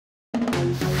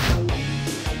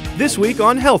This week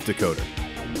on Health Decoder.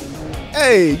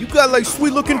 Hey, you got like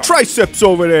sweet looking triceps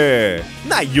over there.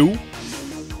 Not you.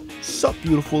 Sup,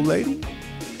 beautiful lady?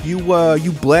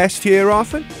 You blast here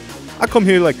often? I come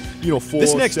here like, 4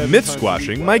 This next 7 myth times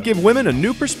squashing might give women a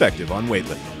new perspective on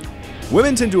weightlifting.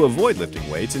 Women tend to avoid lifting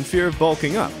weights in fear of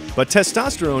bulking up, but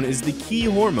testosterone is the key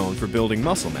hormone for building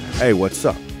muscle mass. Hey, what's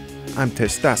up? I'm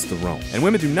testosterone. And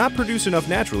women do not produce enough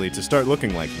naturally to start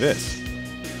looking like this.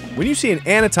 When you see an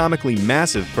anatomically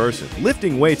massive person,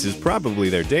 lifting weights is probably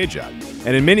their day job.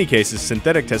 And in many cases,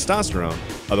 synthetic testosterone,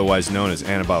 otherwise known as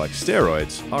anabolic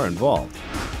steroids, are involved.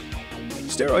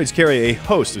 Steroids carry a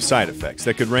host of side effects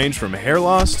that could range from hair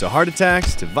loss to heart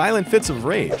attacks to violent fits of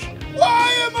rage. Why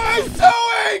am I so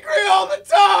angry all the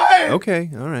time? Okay,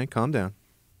 alright, calm down.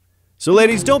 So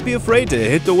ladies, don't be afraid to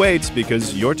hit the weights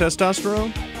because your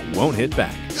testosterone won't hit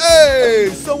back. Hey,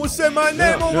 someone said my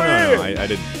name over here. No, I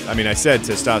didn't. I mean, I said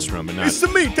testosterone, but not... It's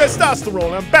me,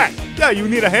 testosterone. I'm back. Yeah, you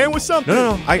need a hand with something?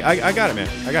 No, I got it, man.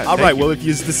 I got it. All Thank right, you. well, if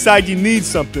you decide you need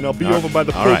something, I'll be over by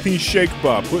the all right. protein shake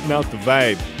bar, putting out the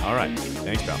vibe. All right,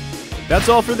 thanks, pal. That's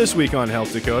all for this week on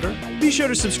Health Decoder. Be sure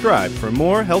to subscribe for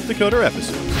more Health Decoder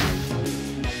episodes.